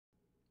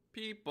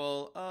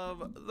People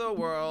of the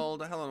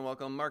world, hello and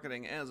welcome.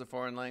 Marketing as a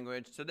foreign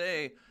language.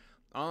 Today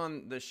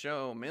on the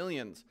show,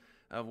 millions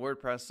of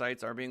WordPress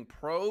sites are being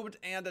probed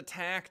and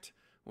attacked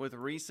with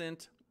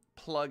recent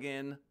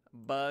plugin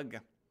bug.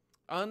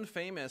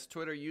 Unfamous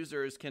Twitter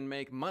users can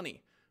make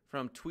money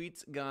from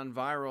tweets gone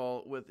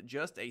viral with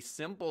just a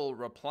simple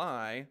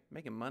reply.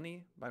 Making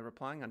money by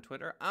replying on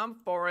Twitter? I'm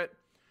for it.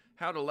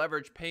 How to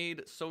leverage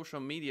paid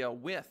social media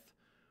with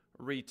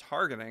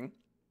retargeting.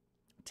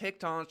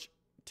 TikTok.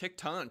 You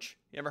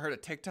ever heard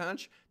of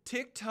TikTok?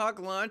 TikTok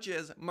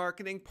launches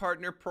marketing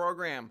partner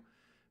program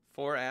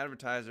for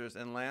advertisers.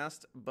 And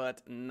last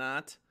but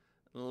not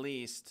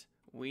least,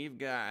 we've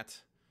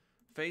got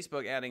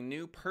Facebook adding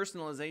new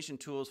personalization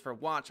tools for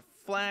Watch,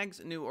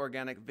 flags new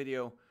organic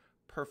video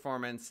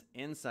performance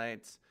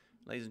insights.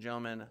 Ladies and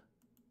gentlemen,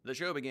 the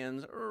show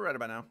begins right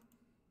about now.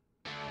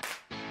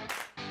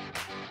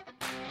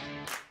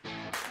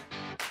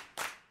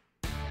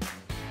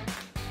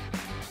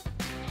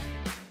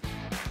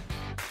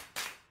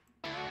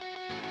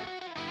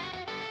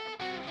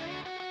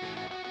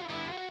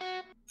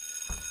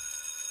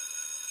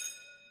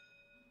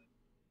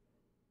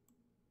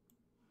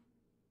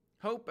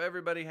 Hope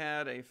everybody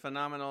had a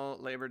phenomenal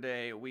Labor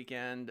Day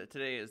weekend.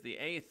 Today is the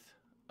 8th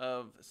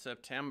of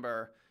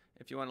September.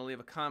 If you want to leave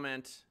a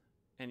comment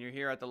and you're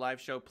here at the live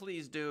show,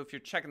 please do. If you're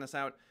checking this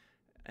out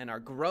and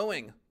our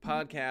growing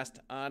podcast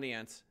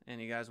audience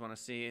and you guys want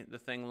to see the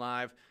thing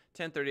live,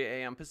 10:30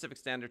 a.m. Pacific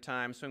Standard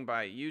Time, swing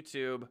by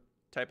YouTube,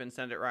 type in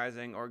Send It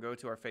Rising, or go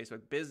to our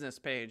Facebook business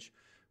page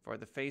for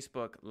the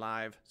Facebook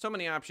Live. So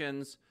many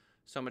options.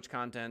 So much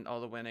content, all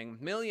the winning.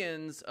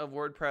 Millions of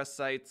WordPress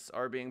sites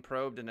are being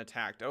probed and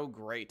attacked. Oh,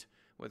 great.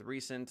 With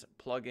recent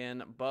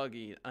plugin bug.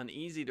 An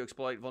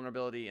easy-to-exploit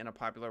vulnerability in a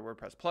popular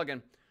WordPress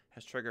plugin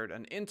has triggered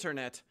an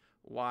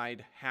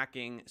internet-wide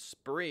hacking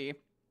spree.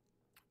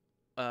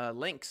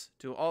 Links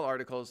to all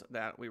articles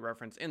that we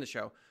reference in the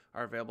show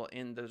are available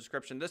in the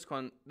description. This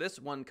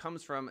one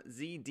comes from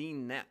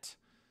zdnet.com.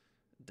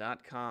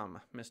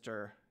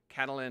 Mr.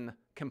 Catalin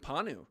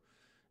Campanu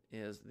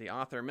is the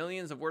author.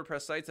 Millions of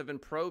WordPress sites have been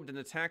probed and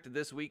attacked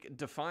this week.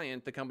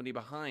 Defiant, the company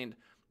behind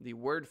the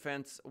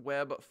WordFence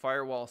web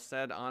firewall,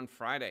 said on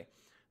Friday.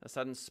 A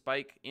sudden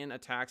spike in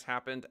attacks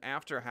happened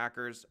after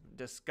hackers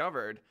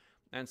discovered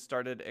and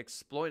started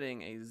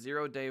exploiting a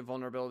zero-day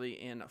vulnerability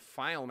in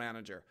File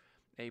Manager,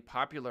 a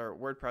popular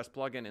WordPress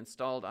plugin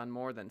installed on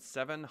more than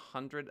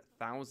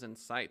 700,000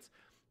 sites.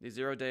 The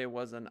zero-day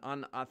was an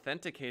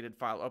unauthenticated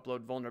file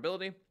upload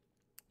vulnerability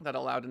that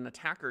allowed an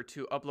attacker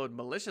to upload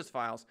malicious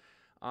files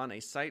on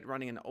a site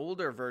running an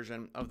older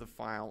version of the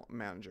File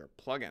Manager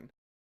plugin.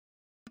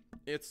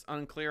 It's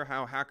unclear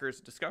how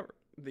hackers discovered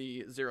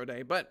the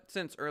zero-day, but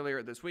since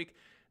earlier this week,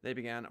 they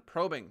began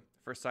probing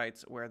for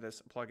sites where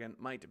this plugin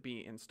might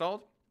be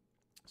installed.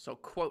 So,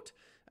 quote,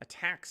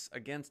 attacks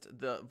against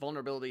the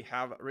vulnerability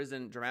have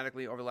risen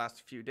dramatically over the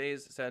last few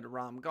days, said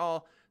Ram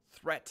Gal,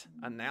 threat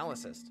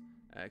analyst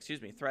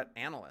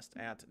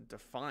at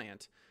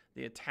Defiant.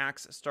 The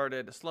attacks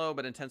started slow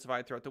but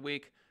intensified throughout the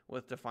week,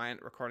 with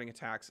Defiant recording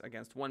attacks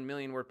against 1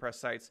 million WordPress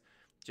sites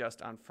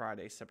just on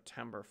Friday,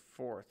 September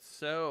 4th.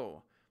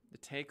 So the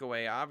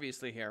takeaway,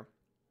 obviously, here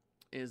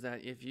is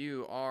that if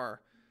you are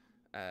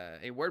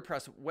a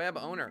WordPress web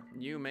owner,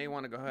 you may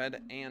want to go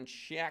ahead and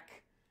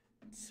check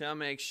to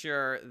make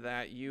sure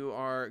that you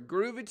are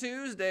Groovy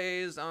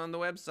Tuesdays on the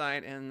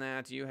website and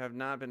that you have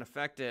not been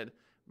affected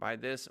by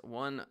this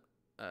one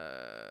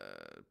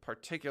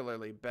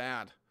particularly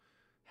bad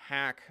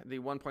hack. The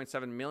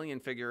 1.7 million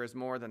figure is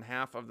more than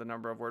half of the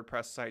number of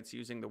WordPress sites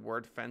using the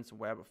WordFence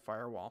web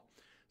firewall.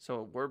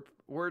 So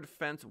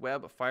WordFence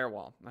web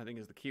firewall, I think,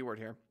 is the keyword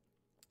here.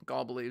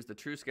 Gall believes the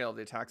true scale of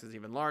the attacks is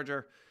even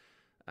larger.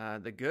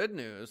 The good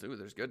news,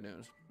 there's good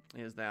news,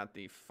 is that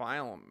the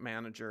File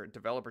Manager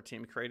developer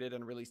team created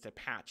and released a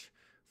patch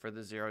for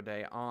the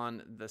zero-day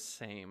on the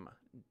same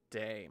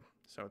day.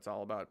 So it's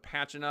all about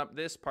patching up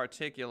this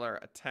particular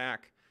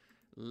attack.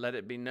 Let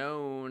it be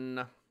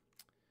known.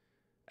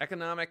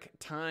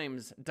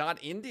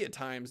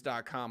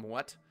 EconomicTimes.IndiaTimes.com.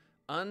 What?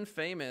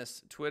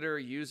 Unfamous Twitter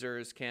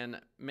users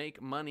can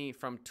make money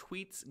from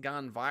tweets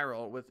gone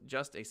viral with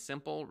just a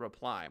simple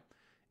reply.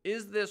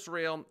 Is this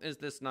real? Is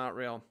this not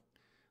real?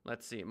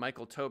 Let's see.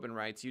 Michael Tobin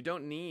writes, you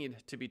don't need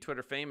to be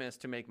Twitter famous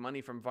to make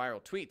money from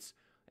viral tweets.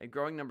 A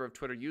growing number of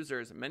Twitter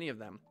users, many of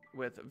them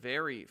with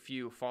very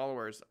few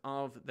followers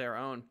of their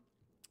own,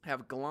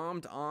 have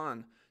glommed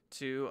on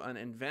to an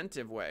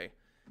inventive way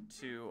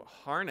to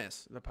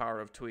harness the power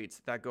of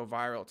tweets that go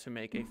viral to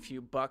make a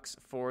few bucks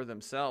for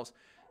themselves.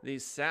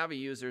 These savvy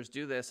users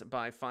do this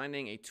by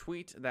finding a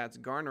tweet that's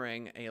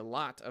garnering a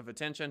lot of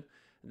attention.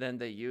 Then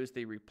they use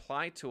the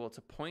reply tool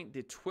to point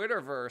the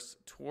Twitterverse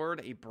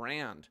toward a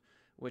brand,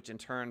 which in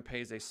turn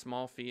pays a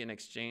small fee in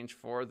exchange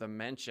for the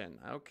mention.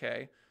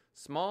 Okay,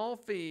 small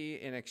fee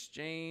in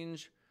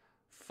exchange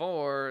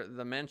for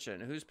the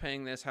mention. Who's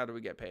paying this? How do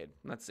we get paid?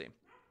 Let's see.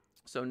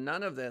 So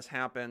none of this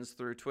happens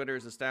through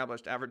Twitter's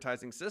established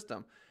advertising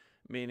system,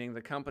 meaning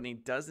the company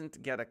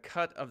doesn't get a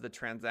cut of the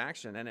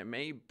transaction, and it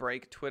may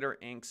break Twitter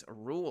Inc.'s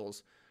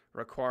rules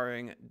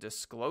requiring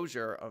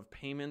disclosure of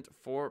payment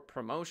for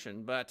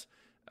promotion, but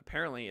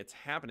apparently it's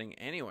happening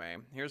anyway.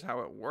 Here's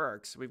how it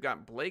works. We've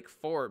got Blake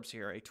Forbes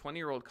here, a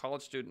 20-year-old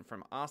college student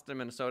from Austin,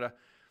 Minnesota.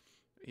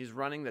 He's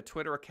running the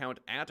Twitter account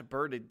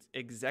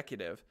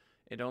 @BirdExecutive.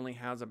 It only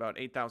has about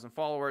 8,000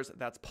 followers.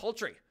 That's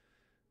paltry.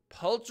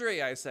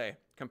 Paltry, I say,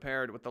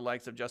 compared with the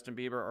likes of Justin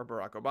Bieber or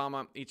Barack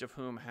Obama, each of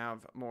whom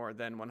have more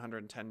than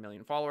 110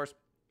 million followers.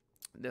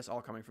 This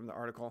all coming from the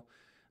article.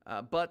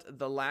 But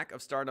the lack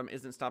of stardom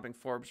isn't stopping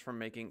Forbes from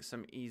making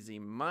some easy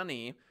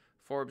money.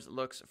 Forbes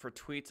looks for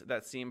tweets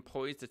that seem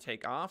poised to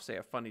take off, say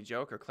a funny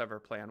joke or clever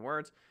play on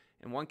words.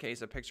 In one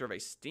case, a picture of a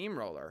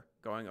steamroller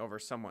going over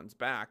someone's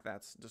back.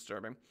 That's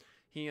disturbing.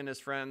 He and his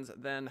friends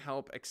then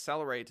help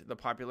accelerate the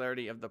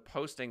popularity of the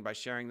posting by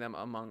sharing them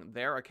among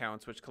their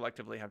accounts, which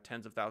collectively have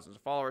tens of thousands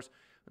of followers.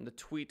 And the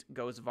tweet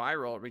goes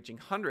viral, reaching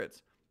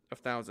hundreds of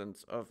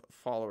thousands of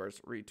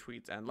followers,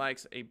 retweets, and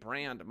likes. A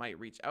brand might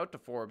reach out to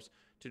Forbes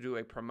to do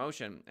a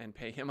promotion and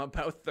pay him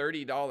about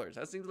 $30.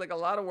 That seems like a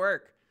lot of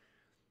work.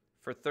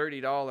 For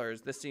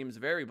 $30, this seems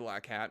very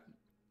black hat.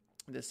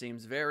 This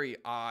seems very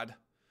odd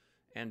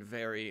and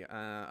very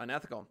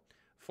unethical.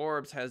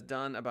 Forbes has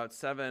done about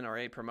 7 or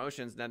 8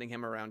 promotions, netting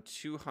him around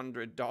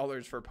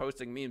 $200 for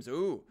posting memes.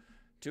 Ooh,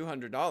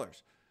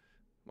 $200.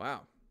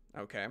 Wow.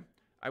 Okay.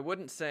 I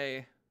wouldn't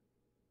say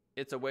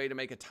it's a way to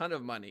make a ton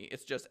of money.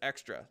 It's just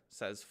extra,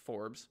 says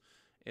Forbes.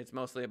 It's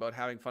mostly about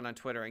having fun on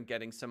Twitter and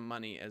getting some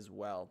money as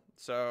well.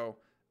 So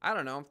I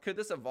don't know. Could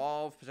this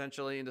evolve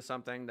potentially into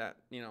something that,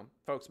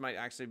 folks might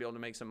actually be able to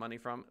make some money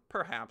from?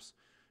 Perhaps.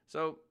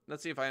 So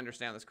let's see if I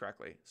understand this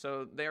correctly.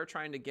 So they're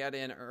trying to get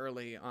in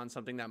early on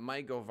something that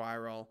might go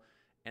viral,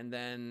 and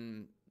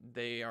then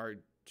they are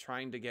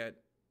trying to get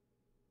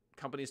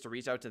companies to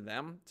reach out to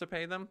them to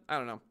pay them. I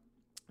don't know.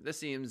 This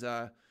seems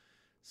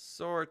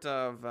sort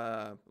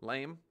of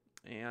lame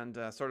and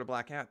sort of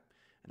black hat,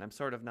 and I'm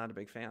sort of not a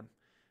big fan.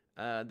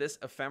 This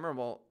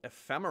ephemeral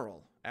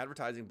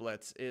advertising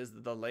blitz is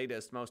the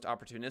latest, most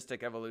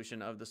opportunistic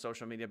evolution of the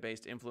social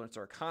media-based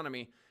influencer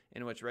economy,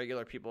 in which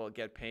regular people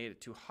get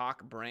paid to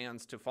hawk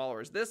brands to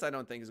followers. This, I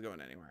don't think, is going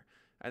anywhere.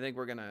 I think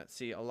we're going to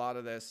see a lot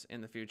of this in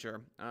the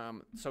future,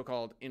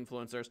 so-called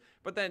influencers.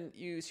 But then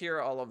you hear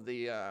all of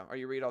the, or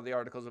you read all the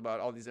articles about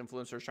all these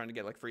influencers trying to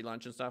get like free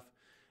lunch and stuff.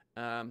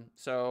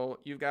 So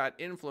you've got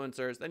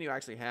influencers, then you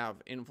actually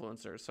have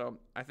influencers. So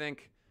I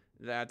think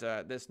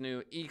that this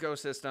new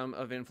ecosystem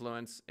of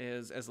influence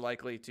is as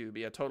likely to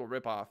be a total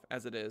ripoff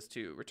as it is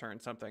to return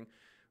something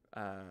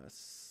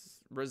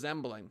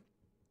resembling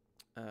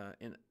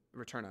in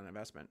return on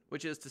investment,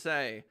 which is to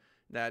say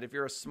that if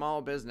you're a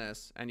small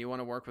business and you want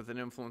to work with an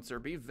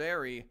influencer, be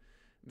very,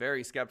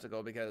 very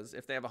skeptical, because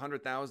if they have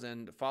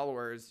 100,000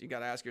 followers, you got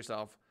to ask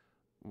yourself,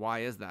 why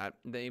is that?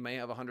 They may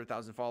have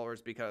 100,000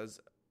 followers because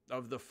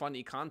of the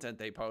funny content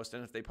they post,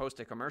 and if they post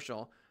a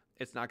commercial,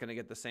 it's not going to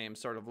get the same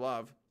sort of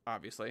love,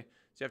 obviously.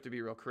 So you have to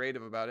be real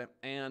creative about it.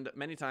 And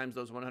many times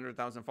those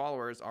 100,000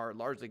 followers are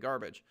largely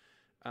garbage.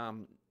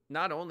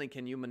 Not only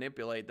can you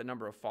manipulate the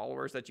number of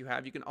followers that you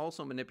have, you can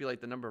also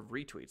manipulate the number of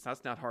retweets.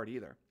 That's not hard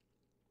either.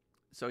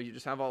 So you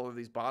just have all of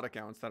these bot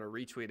accounts that are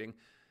retweeting,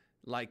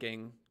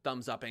 liking,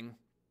 thumbs upping,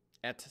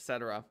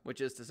 etc., which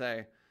is to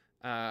say,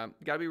 you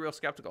got to be real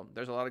skeptical.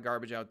 There's a lot of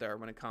garbage out there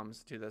when it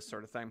comes to this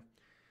sort of thing.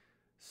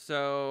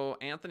 So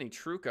Anthony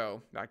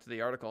Trucco, back to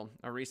the article,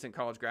 a recent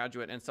college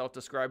graduate and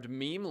self-described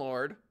meme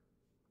lord,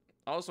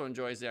 also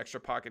enjoys the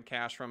extra pocket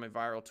cash from a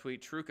viral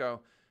tweet. Trucco,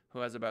 who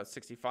has about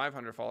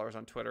 6,500 followers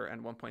on Twitter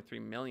and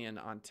 1.3 million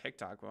on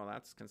TikTok. Well,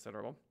 that's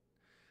considerable.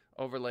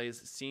 Overlays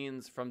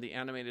scenes from the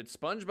animated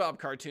SpongeBob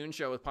cartoon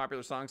show with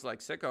popular songs like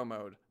Sicko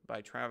Mode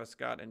by Travis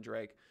Scott and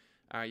Drake.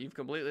 You've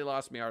completely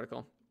lost me,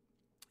 article.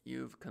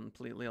 You've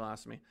completely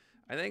lost me.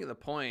 I think the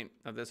point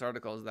of this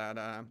article is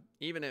that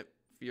even if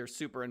you're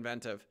super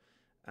inventive,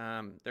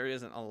 there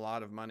isn't a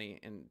lot of money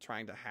in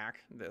trying to hack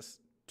this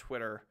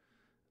Twitter,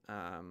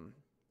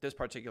 this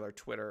particular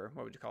Twitter,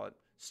 what would you call it,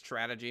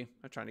 strategy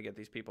of trying to get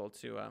these people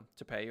to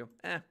pay you.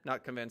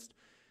 Not convinced,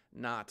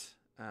 not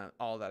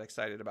all that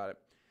excited about it.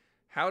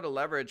 How to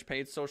leverage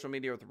paid social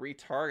media with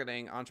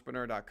retargeting,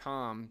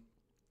 entrepreneur.com.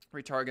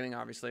 Retargeting,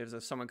 obviously, is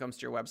if someone comes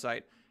to your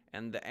website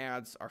and the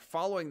ads are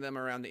following them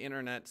around the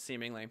internet,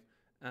 seemingly.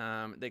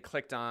 They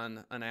clicked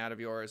on an ad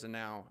of yours, and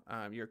now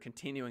you're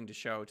continuing to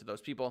show to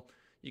those people.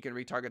 You can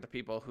retarget the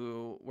people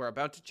who were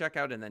about to check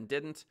out and then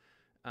didn't.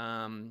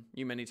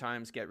 You many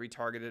times get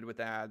retargeted with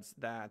ads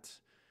that,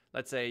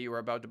 let's say you were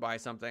about to buy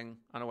something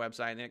on a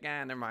website, and you're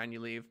like, never mind, you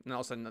leave. And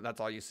all of a sudden,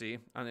 that's all you see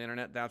on the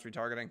internet. That's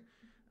retargeting.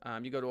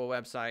 You go to a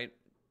website,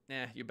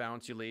 you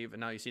bounce, you leave,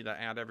 and now you see that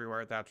ad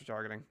everywhere. That's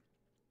retargeting.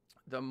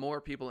 The more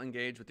people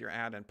engage with your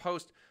ad and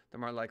post, the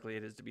more likely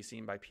it is to be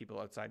seen by people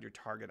outside your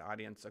target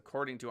audience.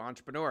 According to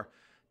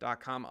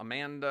Entrepreneur.com,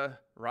 Amanda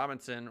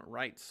Robinson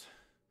writes,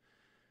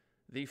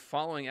 the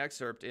following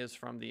excerpt is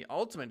from The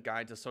Ultimate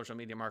Guide to Social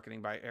Media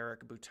Marketing by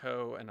Eric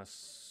Buteau and a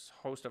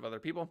host of other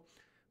people.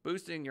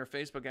 Boosting your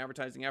Facebook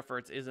advertising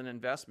efforts is an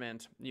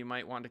investment you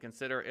might want to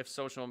consider if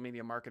social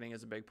media marketing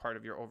is a big part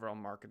of your overall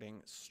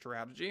marketing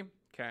strategy.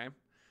 Okay.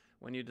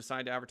 When you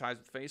decide to advertise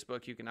with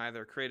Facebook, you can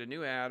either create a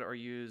new ad or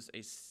use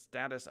a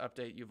status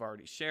update you've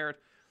already shared.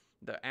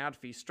 The ad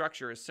fee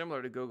structure is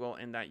similar to Google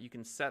in that you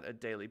can set a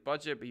daily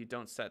budget, but you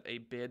don't set a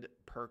bid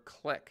per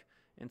click.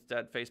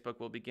 Instead, Facebook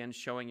will begin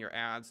showing your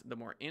ads. The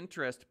more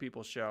interest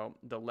people show,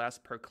 the less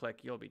per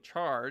click you'll be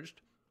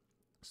charged.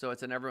 So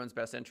it's in everyone's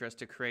best interest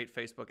to create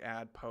Facebook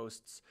ad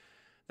posts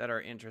that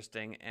are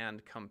interesting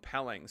and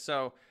compelling.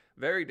 So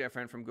very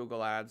different from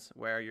Google Ads,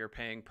 where you're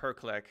paying per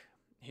click.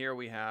 Here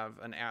we have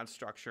an ad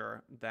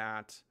structure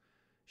that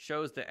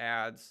shows the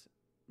ads,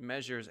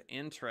 measures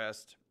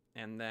interest,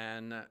 and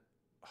then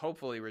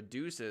hopefully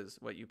reduces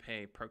what you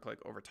pay per click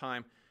over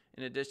time.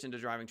 In addition to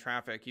driving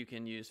traffic, you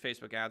can use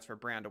Facebook ads for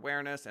brand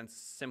awareness and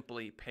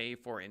simply pay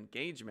for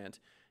engagement.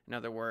 In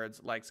other words,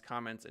 likes,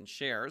 comments, and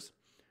shares.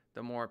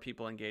 The more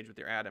people engage with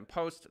your ad and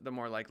post, the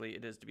more likely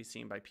it is to be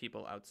seen by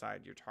people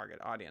outside your target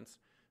audience.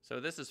 So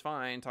this is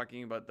fine,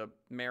 talking about the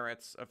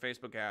merits of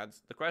Facebook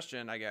ads. The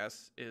question, I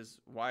guess, is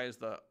why is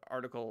the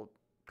article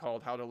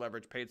called How to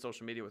Leverage Paid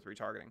Social Media with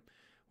Retargeting?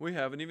 We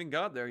haven't even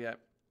got there yet.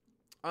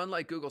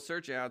 Unlike Google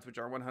search ads, which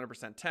are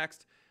 100%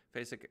 text,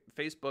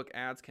 Facebook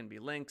ads can be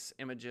links,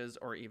 images,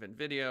 or even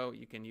video.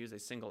 You can use a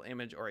single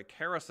image or a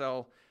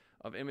carousel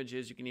of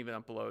images. You can even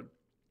upload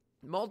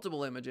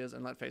multiple images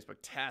and let Facebook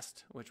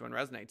test which one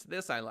resonates.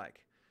 This I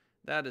like.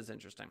 That is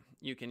interesting.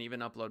 You can even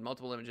upload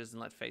multiple images and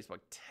let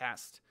Facebook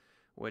test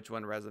which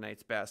one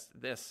resonates best.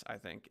 This, I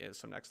think, is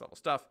some next level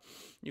stuff.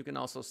 You can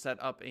also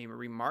set up a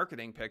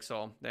remarketing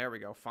pixel. There we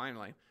go,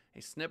 finally.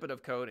 A snippet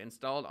of code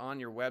installed on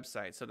your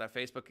website so that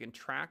Facebook can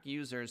track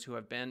users who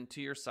have been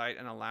to your site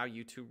and allow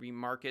you to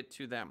remarket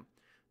to them.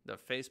 The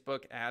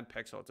Facebook ad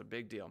pixel, it's a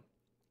big deal.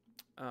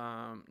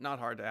 Not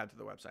hard to add to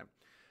the website.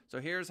 So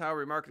here's how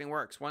remarketing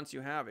works. Once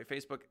you have a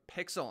Facebook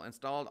pixel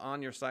installed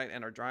on your site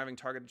and are driving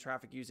targeted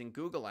traffic using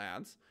Google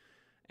Ads,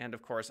 and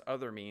of course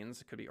other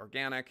means, it could be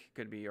organic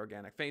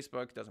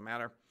Facebook, doesn't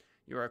matter.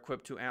 You are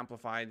equipped to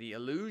amplify the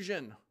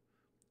illusion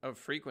of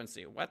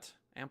frequency. What?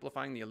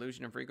 Amplifying the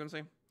illusion of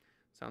frequency?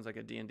 Sounds like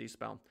a D&D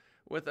spell.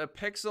 With a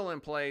pixel in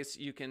place,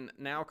 you can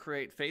now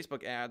create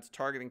Facebook ads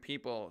targeting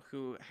people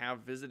who have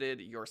visited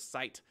your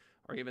site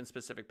or even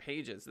specific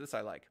pages. This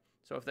I like.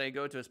 So if they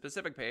go to a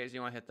specific page,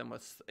 you want to hit them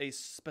with a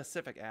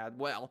specific ad,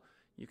 well,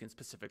 you can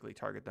specifically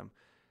target them,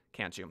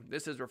 can't you?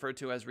 This is referred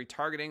to as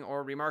retargeting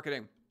or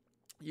remarketing.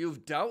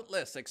 You've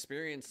doubtless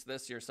experienced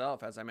this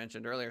yourself. As I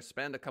mentioned earlier,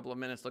 spend a couple of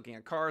minutes looking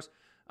at cars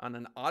on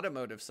an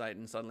automotive site,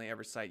 and suddenly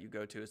every site you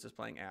go to is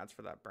displaying ads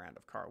for that brand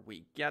of car.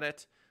 We get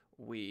it.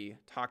 We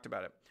talked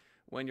about it.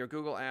 When your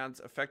Google ads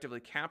effectively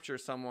capture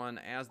someone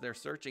as they're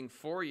searching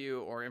for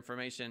you or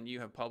information you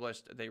have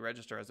published, they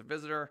register as a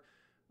visitor.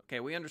 Okay,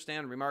 we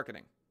understand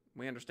remarketing.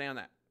 We understand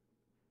that.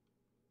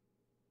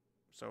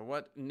 So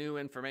what new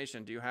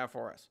information do you have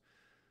for us?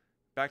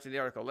 Back to the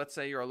article. Let's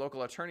say you're a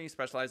local attorney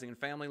specializing in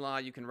family law.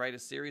 You can write a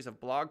series of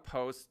blog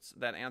posts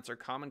that answer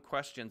common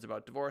questions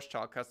about divorce,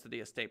 child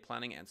custody, estate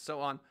planning, and so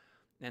on,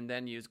 and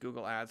then use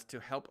Google Ads to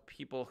help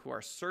people who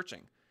are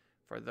searching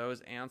for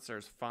those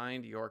answers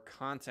find your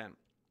content.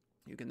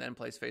 You can then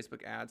place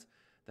Facebook ads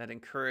that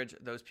encourage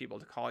those people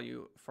to call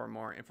you for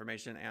more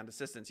information and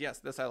assistance. Yes,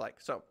 this I like.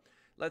 So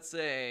let's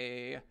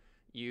say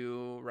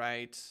you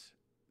write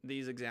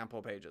these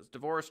example pages: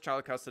 divorce,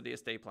 child custody,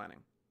 estate planning.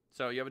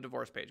 So you have a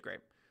divorce page, great.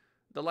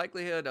 The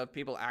likelihood of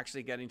people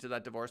actually getting to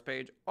that divorce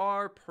page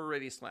are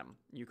pretty slim.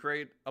 You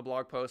create a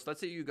blog post. Let's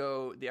say you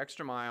go the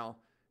extra mile,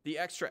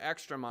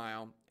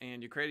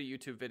 and you create a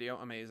YouTube video,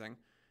 amazing.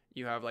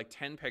 You have like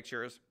 10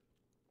 pictures,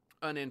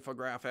 an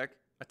infographic,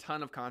 a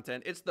ton of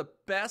content. It's the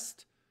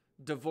best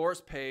divorce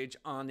page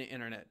on the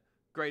internet.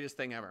 Greatest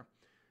thing ever.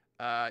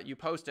 You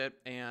post it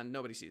and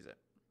nobody sees it.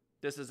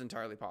 This is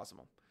entirely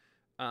possible.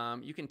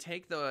 You can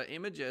take the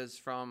images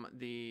from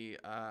the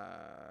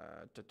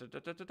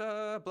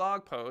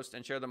blog post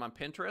and share them on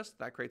Pinterest.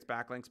 That creates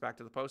backlinks back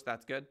to the post.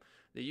 That's good.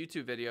 The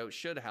YouTube video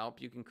should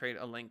help. You can create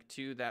a link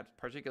to that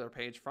particular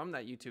page from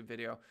that YouTube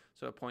video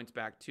so it points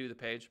back to the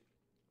page.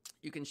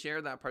 You can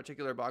share that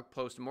particular blog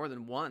post more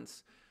than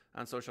once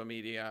on social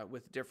media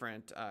with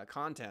different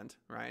content,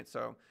 right?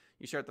 So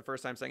you share it the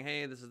first time saying,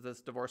 hey, this is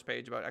this divorce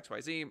page about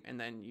XYZ, and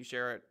then you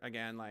share it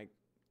again like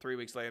 3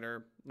 weeks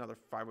later, another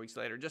 5 weeks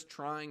later, just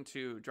trying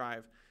to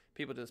drive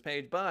people to this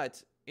page.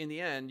 But in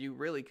the end, you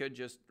really could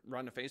just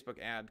run a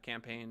Facebook ad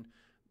campaign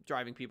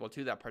driving people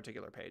to that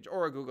particular page,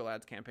 or a Google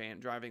Ads campaign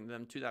driving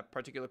them to that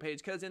particular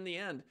page. Because in the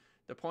end,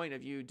 the point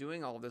of you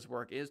doing all of this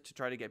work is to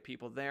try to get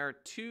people there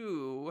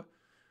to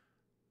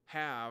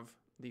have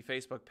the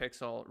Facebook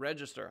pixel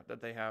register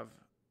that they have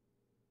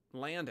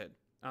landed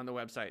on the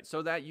website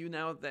so that you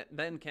now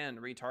then can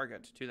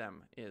retarget to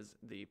them is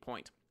the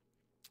point.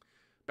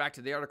 Back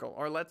to the article.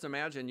 Or let's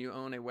imagine you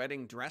own a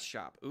wedding dress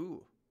shop.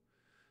 Ooh,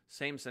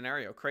 same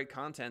scenario. Create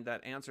content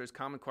that answers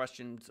common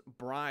questions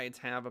brides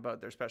have about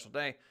their special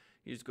day.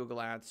 Use Google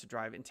Ads to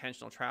drive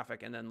intentional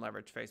traffic and then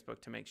leverage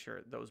Facebook to make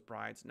sure those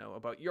brides know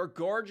about your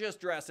gorgeous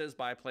dresses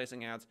by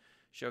placing ads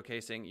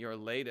showcasing your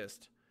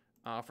latest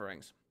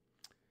offerings.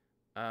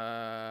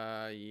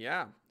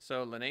 Yeah.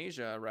 So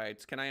Lenasia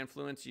writes, can I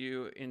influence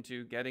you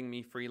into getting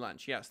me free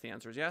lunch? Yes. The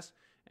answer is yes.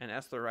 And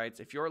Esther writes,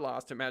 if you're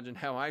lost, imagine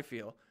how I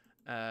feel.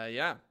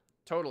 Yeah,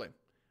 totally.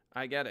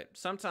 I get it.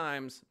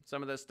 Sometimes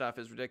some of this stuff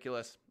is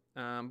ridiculous.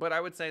 But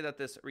I would say that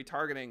this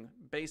retargeting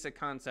basic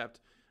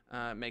concept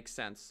makes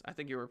sense. I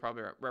think you were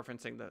probably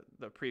referencing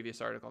the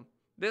previous article.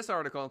 This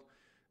article,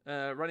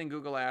 running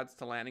Google ads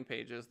to landing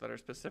pages that are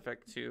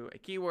specific to a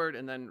keyword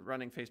and then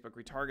running Facebook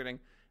retargeting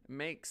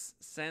makes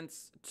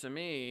sense to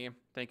me.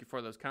 Thank you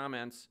for those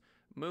comments.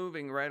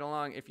 Moving right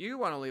along. If you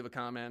want to leave a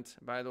comment,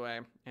 by the way,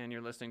 and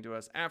you're listening to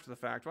us after the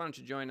fact, why don't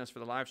you join us for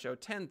the live show,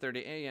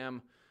 10:30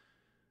 a.m.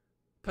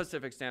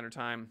 Pacific Standard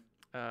Time.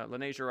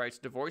 Lenasia writes,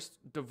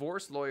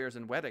 divorce lawyers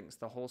and weddings,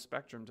 the whole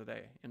spectrum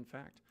today, in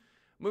fact.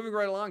 Moving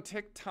right along,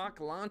 TikTok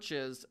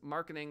launches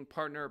marketing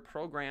partner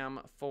program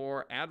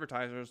for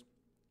advertisers.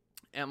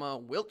 Emma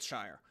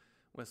Wiltshire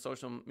with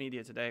Social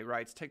Media Today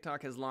writes,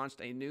 TikTok has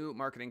launched a new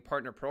marketing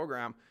partner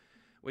program,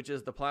 which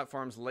is the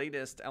platform's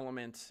latest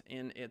element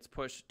in its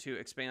push to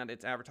expand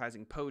its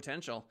advertising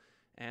potential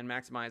and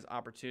maximize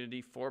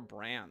opportunity for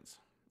brands.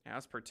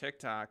 As per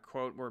TikTok,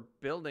 quote, we're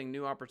building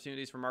new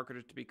opportunities for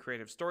marketers to be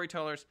creative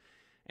storytellers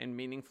and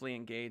meaningfully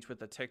engage with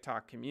the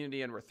TikTok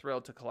community, and we're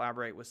thrilled to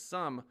collaborate with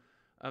some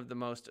of the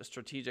most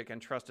strategic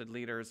and trusted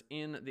leaders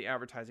in the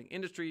advertising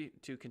industry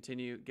to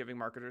continue giving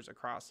marketers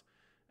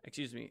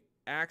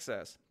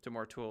access to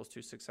more tools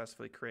to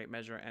successfully create,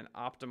 measure, and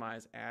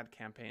optimize ad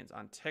campaigns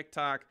on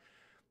TikTok.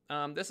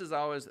 This is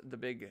always the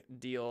big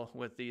deal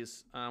with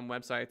these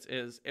websites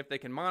is if they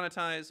can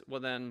monetize,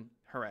 well then,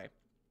 hooray.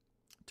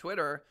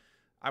 Twitter,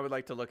 I would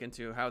like to look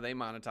into how they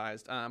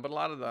monetized, but a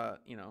lot of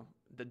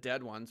the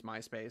dead ones,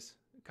 MySpace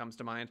comes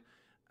to mind,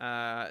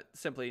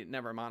 simply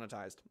never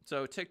monetized.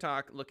 So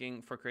TikTok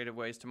looking for creative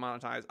ways to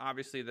monetize.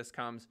 Obviously, this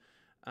comes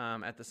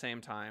at the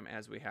same time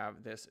as we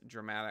have this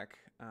dramatic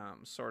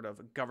sort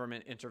of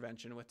government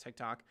intervention with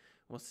TikTok.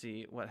 We'll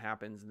see what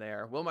happens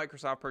there. Will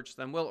Microsoft purchase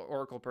them? Will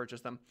Oracle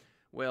purchase them?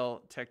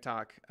 Will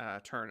TikTok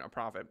turn a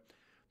profit?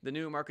 The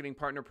new marketing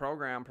partner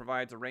program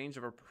provides a range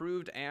of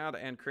approved ad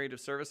and creative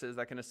services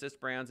that can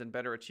assist brands in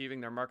better achieving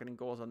their marketing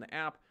goals on the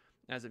app.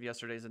 As of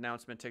yesterday's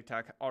announcement,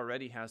 TikTok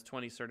already has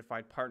 20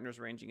 certified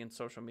partners ranging in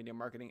social media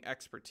marketing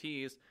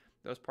expertise.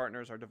 Those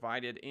partners are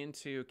divided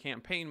into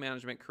campaign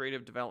management,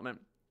 creative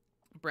development,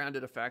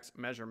 branded effects,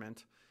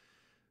 measurement.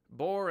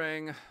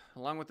 Boring.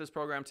 Along with this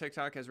program,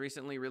 TikTok has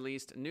recently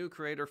released new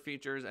creator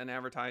features and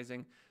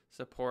advertising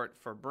support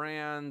for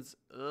brands.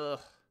 Ugh.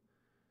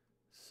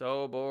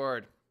 So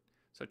bored.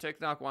 So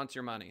TikTok wants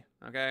your money,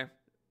 okay?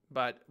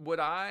 But would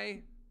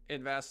I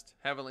invest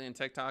heavily in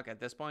TikTok at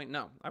this point?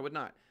 No, I would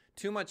not.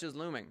 Too much is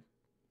looming.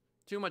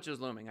 Too much is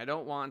looming. I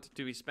don't want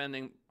to be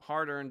spending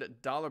hard-earned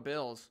dollar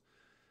bills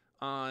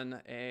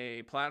on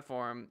a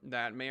platform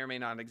that may or may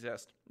not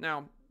exist.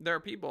 Now, there are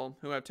people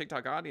who have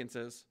TikTok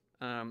audiences,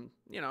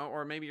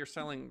 or maybe you're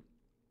selling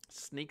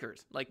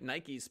sneakers, like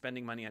Nike's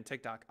spending money on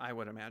TikTok, I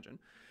would imagine.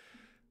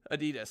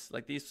 Adidas,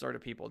 like these sort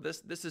of people.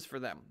 This is for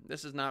them.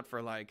 This is not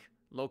for like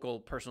local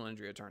personal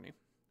injury attorney.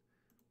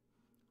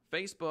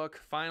 Facebook,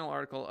 final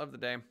article of the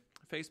day.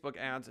 Facebook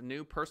adds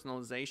new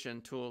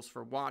personalization tools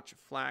for Watch,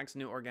 flags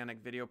new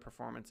organic video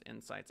performance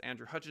insights.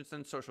 Andrew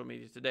Hutchinson, Social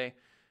Media Today.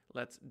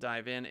 Let's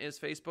dive in. Is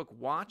Facebook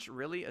Watch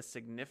really a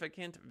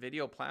significant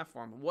video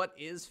platform? What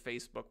is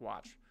Facebook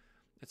Watch?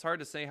 It's hard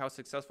to say how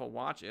successful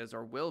Watch is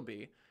or will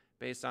be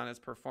based on its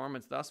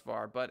performance thus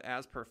far, but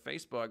as per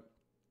Facebook,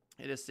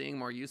 it is seeing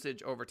more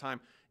usage over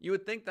time. You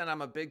would think that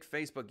I'm a big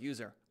Facebook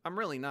user. I'm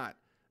really not.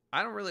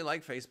 I don't really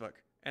like Facebook.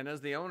 And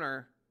as the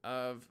owner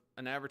of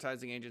an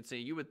advertising agency,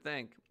 you would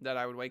think that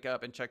I would wake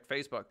up and check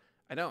Facebook.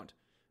 I don't.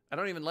 I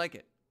don't even like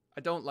it.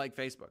 I don't like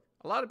Facebook.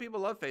 A lot of people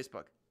love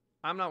Facebook.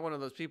 I'm not one of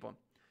those people.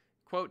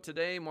 Quote,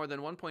 today, more than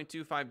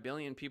 1.25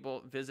 billion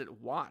people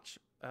visit Watch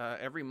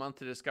every month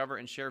to discover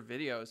and share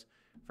videos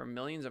from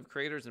millions of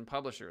creators and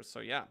publishers.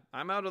 So yeah,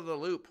 I'm out of the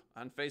loop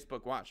on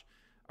Facebook Watch.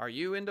 Are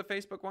you into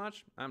Facebook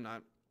Watch? I'm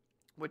not.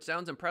 Which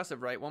sounds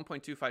impressive, right?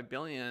 1.25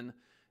 billion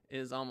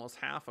is almost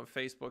half of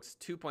Facebook's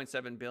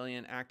 2.7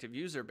 billion active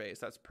user base.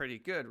 That's pretty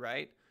good,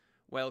 right?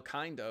 Well,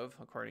 kind of,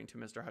 according to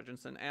Mr.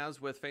 Hutchinson.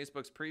 As with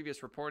Facebook's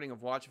previous reporting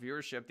of Watch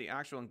viewership, the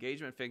actual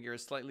engagement figure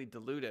is slightly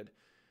diluted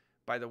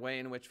by the way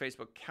in which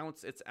Facebook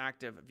counts its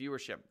active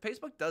viewership.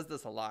 Facebook does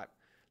this a lot.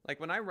 Like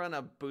when I run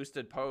a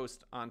boosted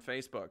post on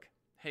Facebook,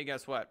 hey,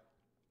 guess what?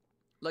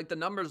 Like the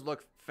numbers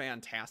look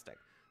fantastic.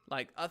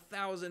 Like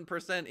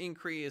 1,000%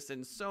 increase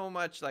and so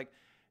much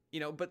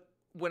but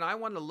when I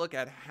want to look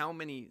at how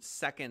many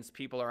seconds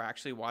people are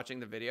actually watching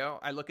the video,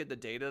 I look at the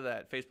data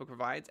that Facebook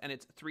provides and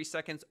it's 3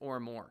 seconds or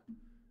more.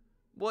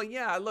 Well,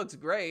 yeah, it looks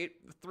great,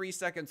 3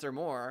 seconds or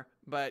more,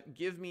 but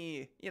give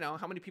me,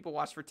 how many people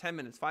watch for 10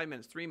 minutes, 5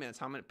 minutes, 3 minutes,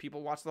 how many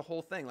people watch the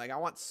whole thing? Like I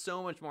want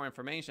so much more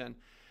information,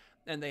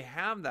 and they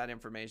have that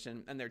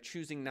information and they're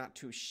choosing not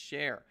to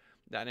share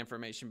that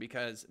information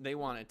because they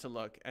want it to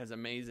look as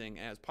amazing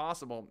as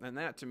possible. And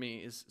that to me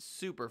is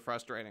super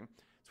frustrating.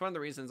 It's one of the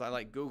reasons I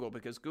like Google,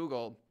 because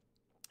Google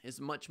is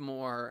much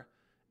more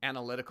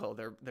analytical.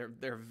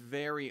 They're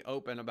very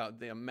open about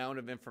the amount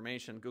of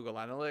information. Google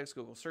Analytics,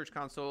 Google Search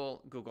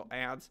Console, Google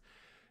Ads.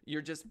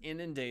 You're just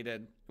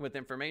inundated with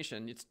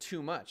information. It's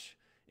too much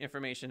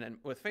information. And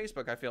with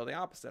Facebook, I feel the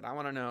opposite. I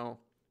want to know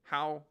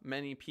how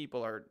many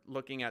people are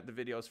looking at the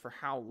videos for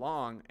how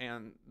long,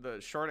 and the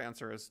short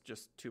answer is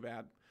just too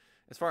bad.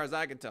 As far as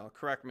I can tell,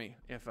 correct me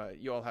if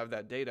you all have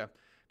that data.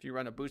 If you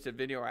run a boosted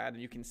video ad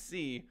and you can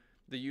see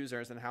the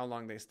users and how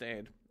long they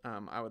stayed,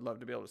 I would love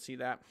to be able to see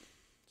that.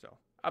 So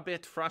a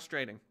bit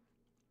frustrating.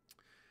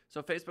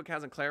 So Facebook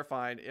hasn't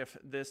clarified if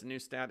this new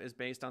stat is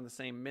based on the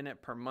same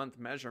minute per month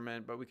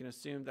measurement, but we can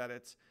assume that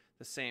it's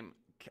the same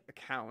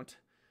count.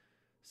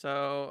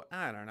 So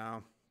I don't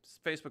know.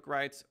 Facebook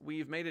writes,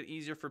 we've made it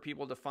easier for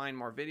people to find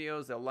more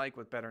videos they'll like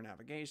with better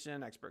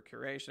navigation, expert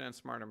curation, and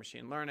smarter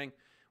machine learning.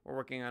 We're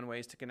working on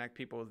ways to connect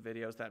people with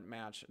videos that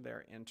match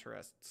their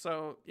interests.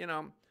 So,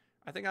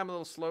 I think I'm a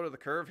little slow to the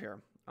curve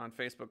here on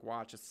Facebook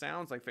Watch. It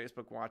sounds like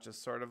Facebook Watch is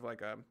sort of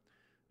like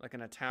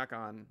an attack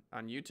on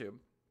YouTube.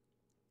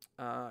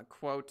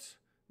 Quote,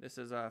 this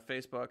is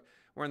Facebook.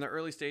 We're in the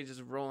early stages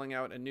of rolling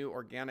out a new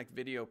organic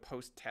video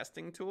post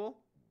testing tool.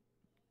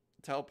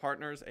 Tell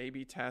partners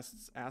A/B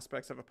tests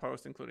aspects of a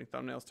post, including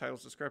thumbnails,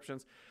 titles,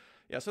 descriptions.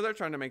 Yeah, so they're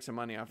trying to make some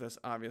money off this,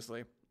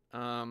 obviously.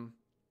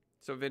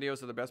 So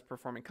videos are the best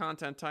performing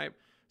content type.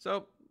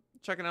 So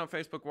checking out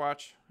Facebook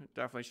Watch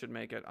definitely should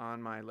make it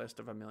on my list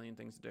of a million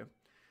things to do.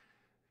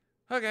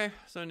 Okay,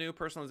 so new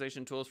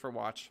personalization tools for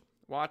Watch.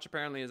 Watch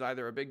apparently is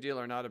either a big deal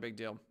or not a big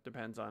deal.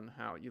 Depends on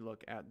how you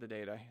look at the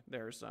data.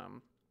 There's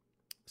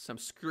some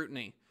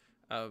scrutiny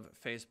of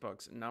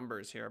Facebook's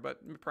numbers here,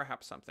 but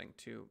perhaps something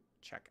to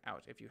check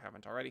out if you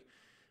haven't already.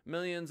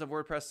 Millions of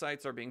WordPress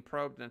sites are being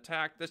probed and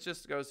attacked. This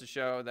just goes to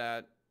show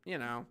that,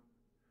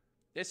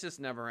 it's just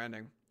never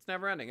ending. It's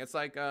never ending. It's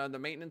like the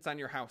maintenance on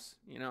your house.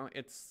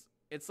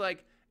 It's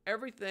like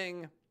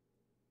everything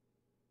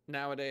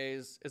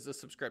nowadays is a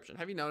subscription.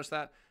 Have you noticed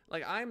that?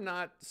 Like, I'm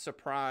not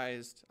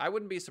surprised. I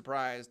wouldn't be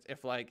surprised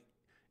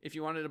if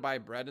you wanted to buy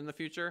bread in the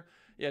future,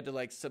 you had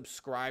to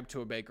subscribe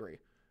to a bakery.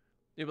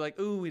 You'd be like,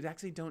 ooh, we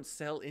actually don't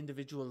sell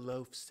individual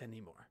loaves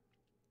anymore.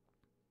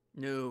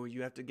 No,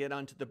 you have to get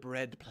onto the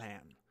bread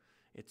plan.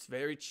 It's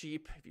very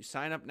cheap. If you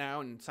sign up now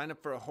and sign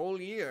up for a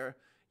whole year,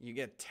 you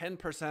get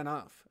 10%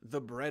 off the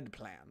bread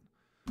plan.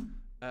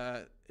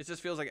 It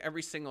just feels like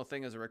every single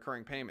thing is a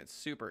recurring payment. It's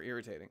super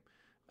irritating.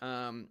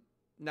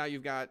 Now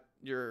you've got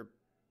your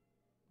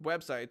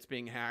websites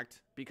being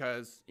hacked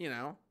because,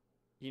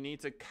 you need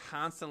to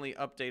constantly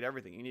update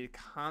everything. You need to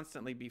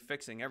constantly be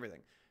fixing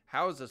everything.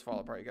 Houses fall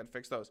apart. You got to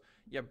fix those.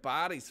 Your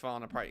body's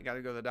falling apart. You got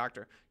to go to the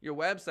doctor. Your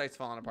website's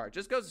falling apart.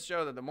 Just goes to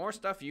show that the more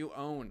stuff you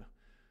own,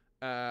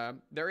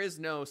 there is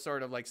no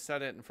sort of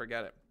set it and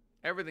forget it.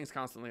 Everything's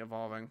constantly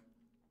evolving.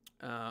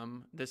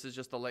 This is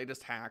just the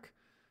latest hack,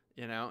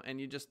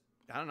 and you just,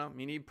 I don't know,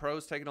 you need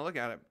pros taking a look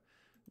at it.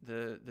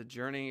 The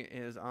journey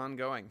is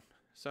ongoing.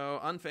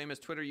 So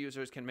unfamous Twitter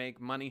users can make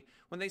money.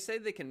 When they say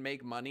they can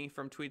make money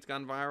from tweets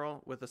gone viral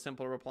with a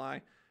simple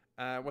reply,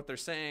 what they're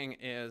saying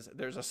is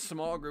there's a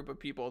small group of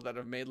people that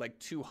have made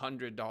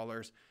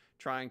 $200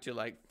 trying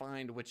to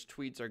find which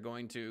tweets are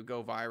going to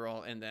go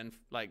viral and then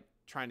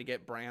trying to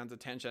get brands'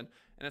 attention.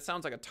 And it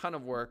sounds like a ton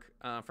of work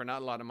for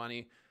not a lot of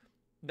money.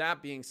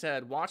 That being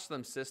said, watch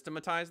them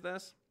systematize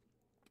this.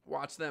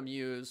 Watch them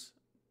use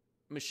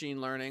machine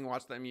learning.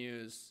 Watch them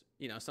use,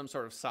 some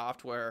sort of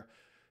software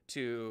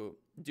to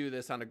do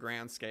this on a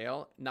grand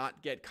scale,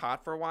 not get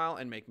caught for a while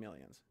and make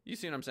millions. You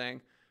see what I'm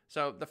saying?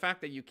 So the fact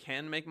that you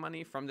can make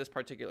money from this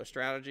particular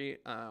strategy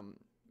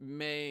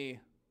may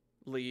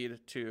lead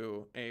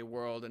to a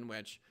world in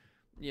which,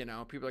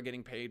 people are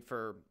getting paid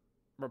for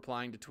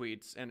replying to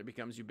tweets and it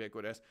becomes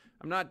ubiquitous.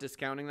 I'm not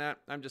discounting that.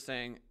 I'm just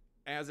saying,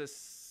 as it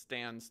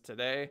stands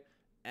today,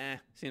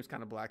 seems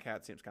kind of black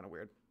hat, seems kind of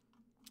weird.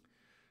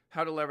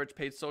 How to leverage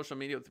paid social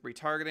media with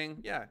retargeting.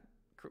 Yeah,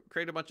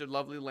 create a bunch of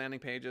lovely landing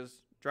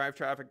pages, drive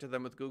traffic to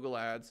them with Google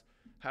Ads,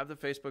 have the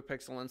Facebook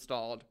pixel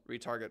installed,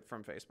 retarget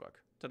from Facebook.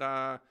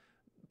 Ta-da!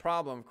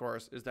 Problem, of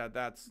course, is that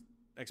that's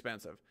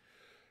expensive.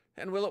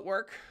 And will it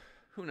work?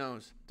 Who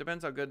knows?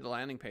 Depends how good the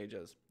landing page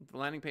is. If the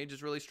landing page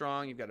is really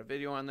strong, you've got a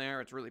video on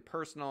there, it's really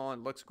personal, it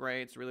looks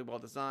great, it's really well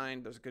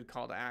designed, there's a good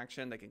call to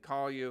action, they can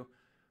call you,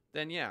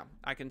 then yeah,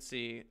 I can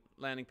see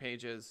landing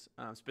pages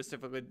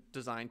specifically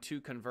designed to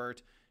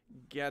convert,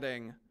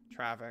 getting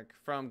traffic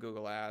from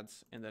Google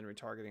Ads and then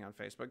retargeting on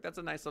Facebook. That's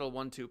a nice little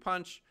 1-2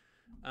 punch.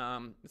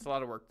 It's a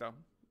lot of work though.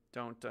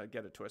 Don't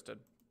get it twisted.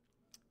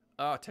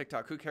 Oh,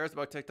 TikTok. Who cares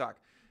about TikTok?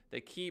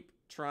 They keep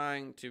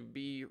trying to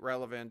be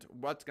relevant.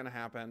 What's going to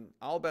happen?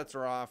 All bets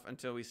are off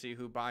until we see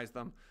who buys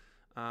them.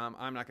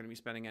 I'm not going to be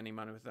spending any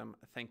money with them.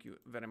 Thank you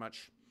very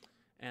much.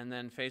 And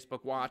then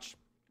Facebook Watch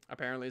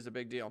apparently is a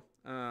big deal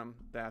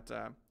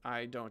that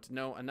I don't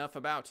know enough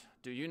about.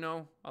 Do you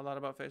know a lot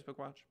about Facebook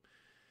Watch?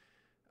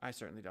 I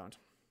certainly don't.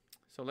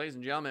 So ladies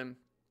and gentlemen,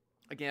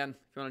 again,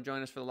 if you want to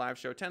join us for the live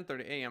show,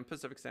 10:30 a.m.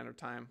 Pacific Standard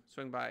Time,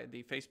 swing by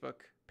the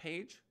Facebook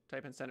page,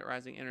 type in Send It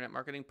Rising Internet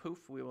Marketing,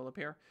 poof, we will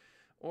appear,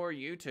 or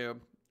YouTube,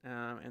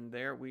 and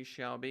there we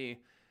shall be.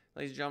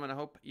 Ladies and gentlemen, I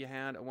hope you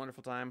had a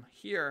wonderful time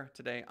here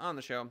today on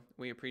the show.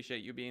 We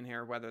appreciate you being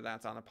here, whether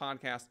that's on a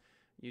podcast,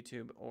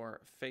 YouTube,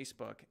 or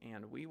Facebook.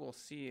 And we will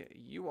see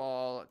you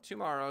all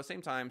tomorrow,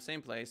 same time,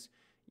 same place.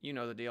 You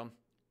know the deal.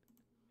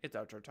 It's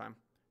outro time.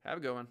 Have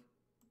a good one.